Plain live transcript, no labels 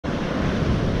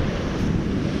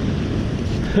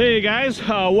Hey guys,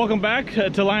 welcome back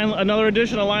to another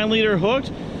edition of Line Leader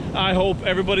Hooked. I hope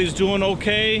everybody's doing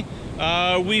okay.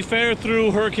 We fared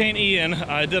through Hurricane Ian.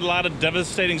 I did a lot of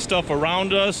devastating stuff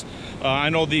around us. I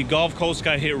know the Gulf Coast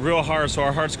got hit real hard, so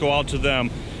our hearts go out to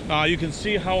them. You can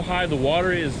see how high the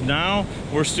water is now.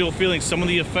 We're still feeling some of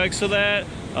the effects of that.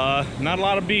 Not a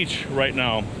lot of beach right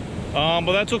now.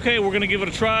 But that's okay, we're gonna give it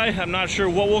a try. I'm not sure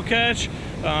what we'll catch.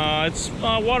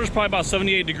 Water's probably about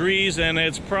 78 degrees and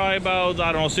it's probably about,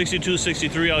 I don't know, 62,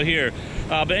 63 out here.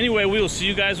 But anyway, we will see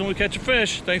you guys when we catch a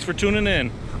fish. Thanks for tuning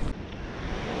in.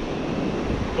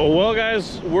 Well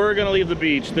guys, we're gonna leave the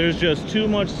beach. There's just too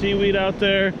much seaweed out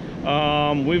there.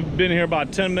 We've been here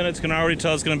about 10 minutes, can already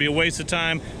tell it's gonna be a waste of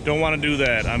time. Don't wanna do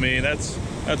that. I mean, that's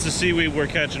the seaweed we're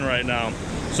catching right now.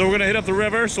 So we're gonna hit up the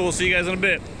river, so we'll see you guys in a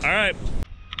bit. All right.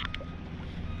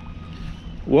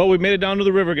 Well, we made it down to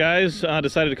the river, guys.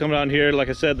 Decided to come down here. Like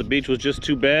I said, the beach was just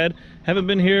too bad. Haven't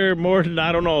been here more than,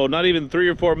 I don't know, not even 3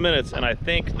 or 4 minutes, and I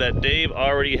think that Dave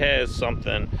already has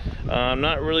something. I'm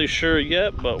not really sure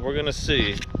yet, but we're gonna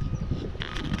see.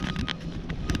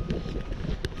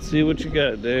 Let's see what you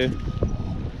got, Dave.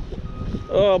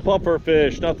 Oh, puffer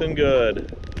fish, nothing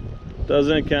good.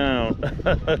 Doesn't count.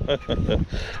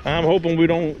 I'm hoping we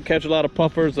don't catch a lot of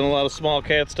puffers and a lot of small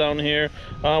cats down here.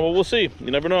 Well, we'll see.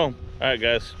 You never know. All right,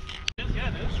 guys. Yeah,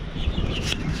 it is.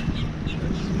 It's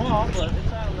small, but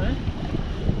it's out there.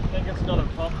 I think it's another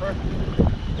puffer.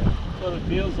 That's what it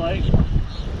feels like.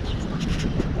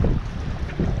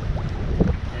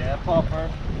 Yeah, puffer.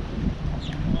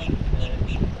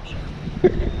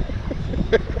 Okay.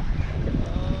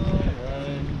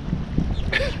 Alright.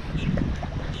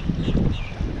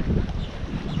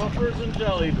 Puffers and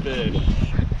jellyfish.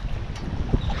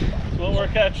 That's what we're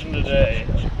catching today.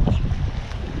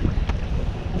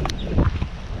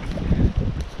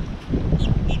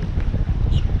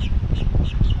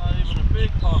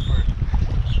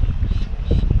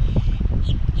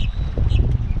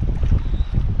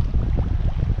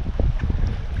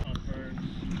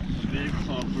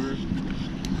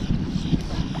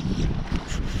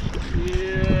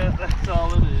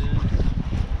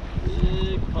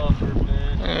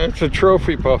 It's a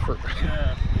trophy puffer.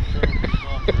 Yeah, trophy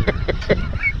puffer.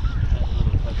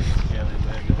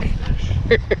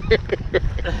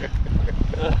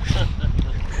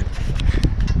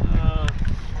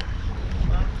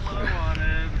 That's what I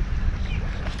wanted.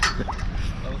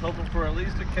 I was hoping for at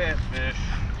least a catfish.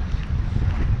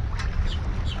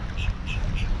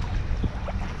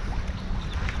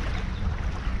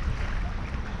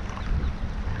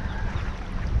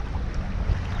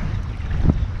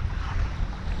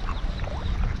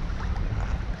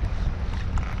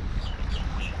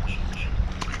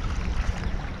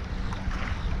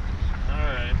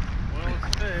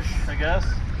 I guess.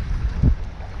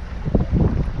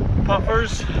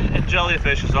 Puffers and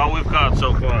jellyfish is all we've caught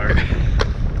so far.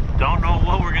 Don't know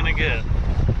what we're gonna get.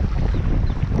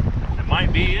 It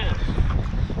might be it.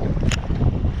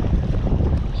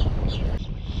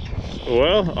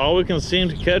 Well, all we can seem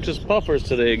to catch is puffers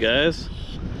today, guys.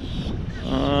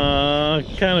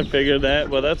 Kind of figured that,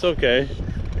 but that's okay.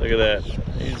 Look at that.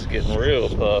 He's getting real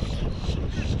puffed.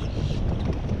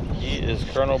 He is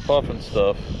Colonel Puffin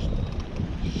stuff.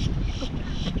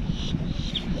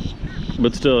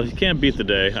 But still, you can't beat the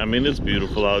day. I mean, it's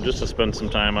beautiful out just to spend some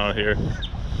time out here.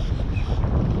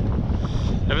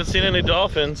 Haven't seen any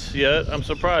dolphins yet. I'm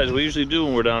surprised. We usually do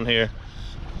when we're down here.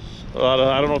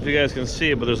 I don't know if you guys can see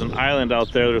it, but there's an island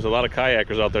out there. There's a lot of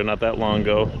kayakers out there not that long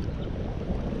ago.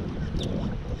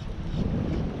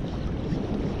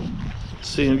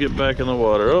 See him get back in the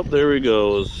water. Oh, there he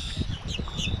goes.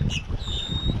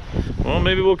 Well,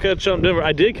 maybe we'll catch something different.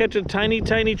 I did catch a tiny,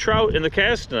 tiny trout in the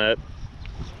cast net.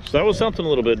 So that was something a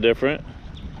little bit different.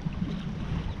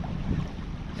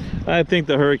 I think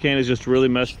the hurricane has just really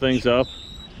messed things up,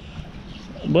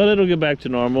 but it'll get back to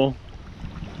normal.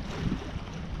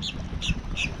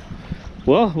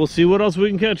 Well, we'll see what else we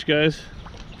can catch, guys.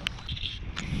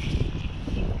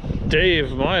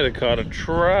 Dave might have caught a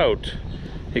trout.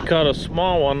 He caught a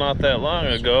small one not that long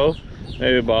ago,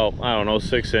 maybe about, I don't know,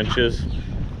 6 inches,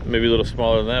 maybe a little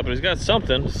smaller than that, but he's got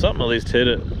something at least hit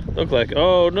it. Looked like,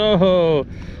 oh no,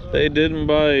 they didn't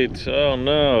bite. Oh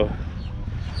no.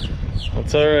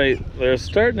 That's all right. They're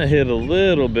starting to hit a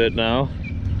little bit now,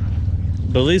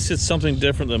 but at least it's something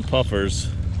different than puffers.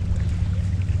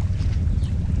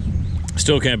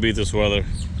 Still can't beat this weather,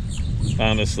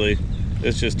 honestly.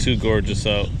 It's just too gorgeous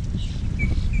out.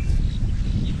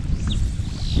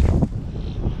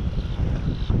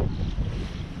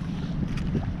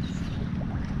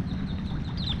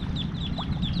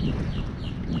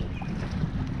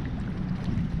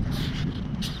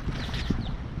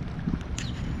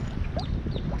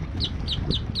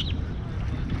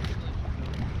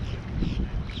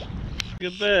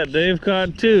 Look at that, Dave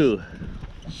caught 2.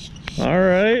 All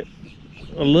right,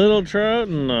 a little trout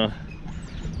and a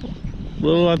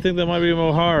little, I think that might be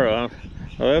Mohara.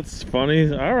 Oh, that's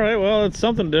funny. All right, well, it's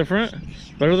something different.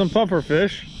 Better than puffer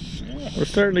fish. We're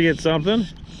starting to get something.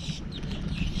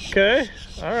 Okay,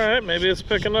 all right, maybe it's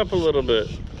picking up a little bit.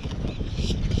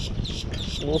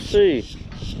 We'll see.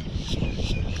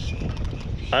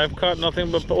 I've caught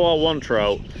nothing but, well, 1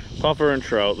 trout. Puffer and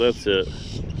trout, that's it.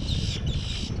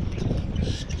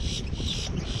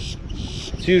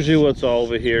 It's usually what's all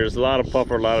over here. There's a lot of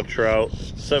puffer, a lot of trout,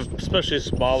 especially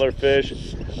smaller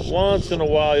fish. Once in a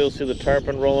while you'll see the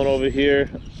tarpon rolling over here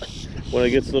when it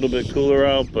gets a little bit cooler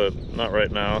out, but not right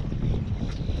now.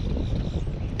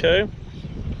 Okay.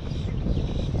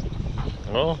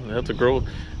 Well, you have to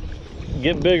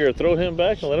get bigger. Throw him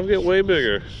back and let him get way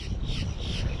bigger.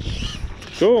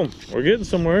 Cool, we're getting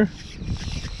somewhere.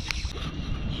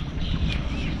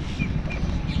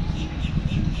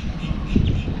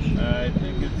 I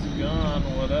think it's gone,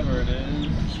 whatever it is.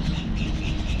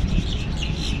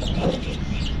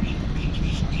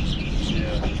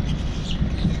 Yeah.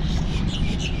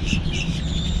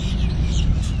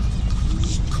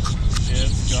 Yeah,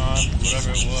 it's gone,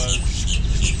 whatever it was.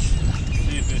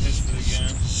 See if it hits it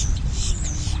again.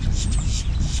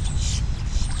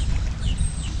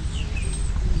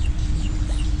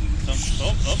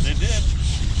 Oh, they did.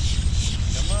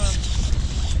 Come on.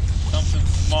 Something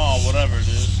small, whatever it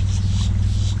is.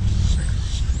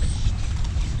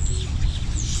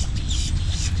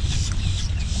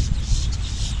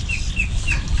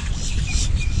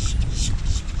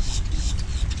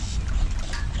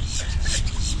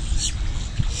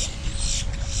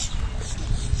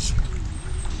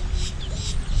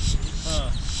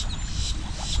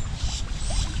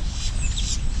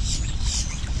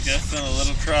 Guessing a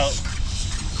little trout.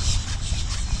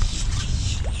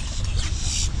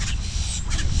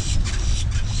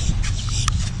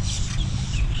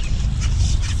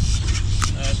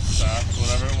 That stopped,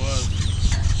 whatever it was.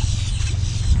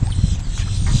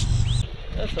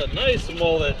 That's a nice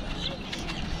mullet.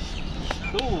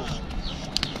 Cool.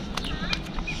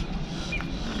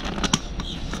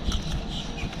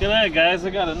 Look at that, guys.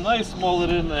 I got a nice mullet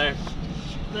in there.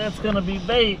 That's gonna be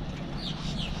bait.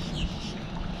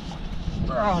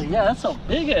 Oh yeah, that's a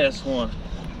big ass one.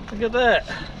 Look at that.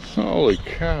 Holy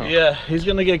cow. Yeah, he's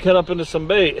gonna get cut up into some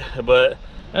bait, but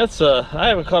that's I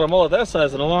haven't caught a mullet that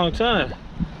size in a long time.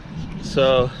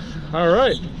 So, all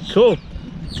right, cool,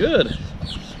 good.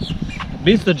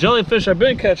 Beats the jellyfish I've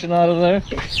been catching out of there.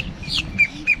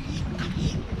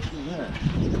 Yeah,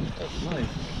 that's nice.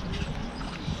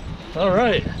 All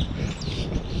right.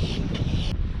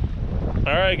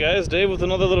 All right, guys, Dave with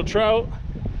another little trout.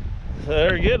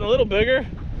 They're getting a little bigger.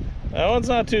 That one's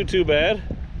not too bad.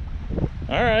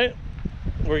 All right,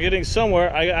 we're getting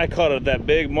somewhere. I caught that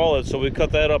big mullet, so we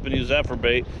cut that up and use that for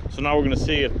bait. So now we're gonna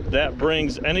see if that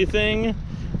brings anything.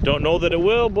 Don't know that it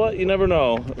will, but you never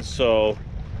know. So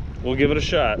we'll give it a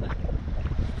shot.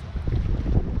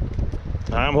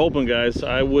 I'm hoping, guys.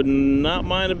 I would not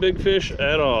mind a big fish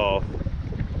at all.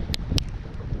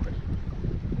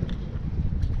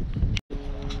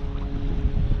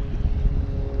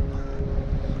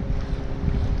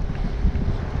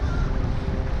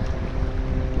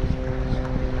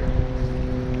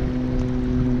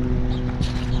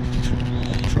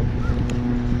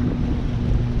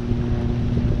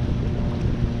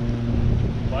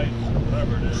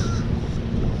 Whatever it is.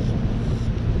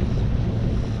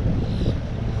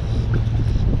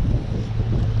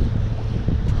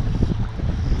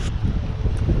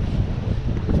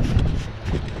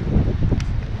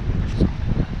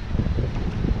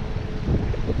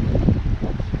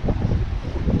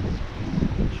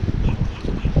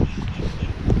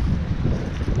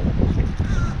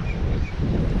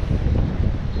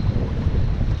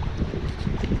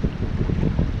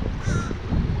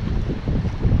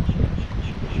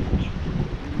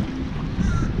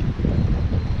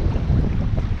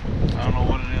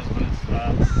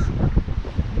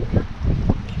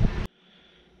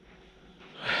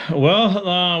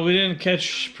 Well, we didn't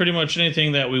catch pretty much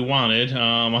anything that we wanted.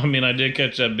 I mean, I did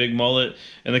catch that big mullet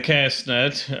in the cast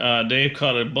net. Dave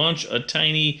caught a bunch of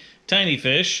tiny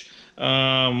fish,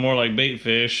 more like bait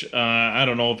fish. I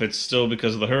don't know if it's still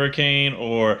because of the hurricane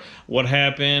or what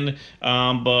happened,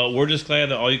 but we're just glad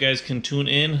that all you guys can tune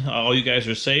in. All you guys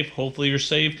are safe. Hopefully you're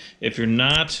safe. If you're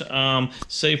not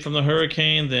safe from the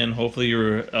hurricane, then hopefully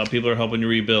your people are helping you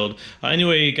rebuild.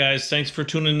 Anyway, guys, thanks for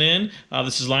tuning in.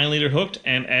 This is Line Leader Hooked,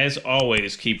 and as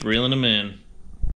always, keep reeling them in.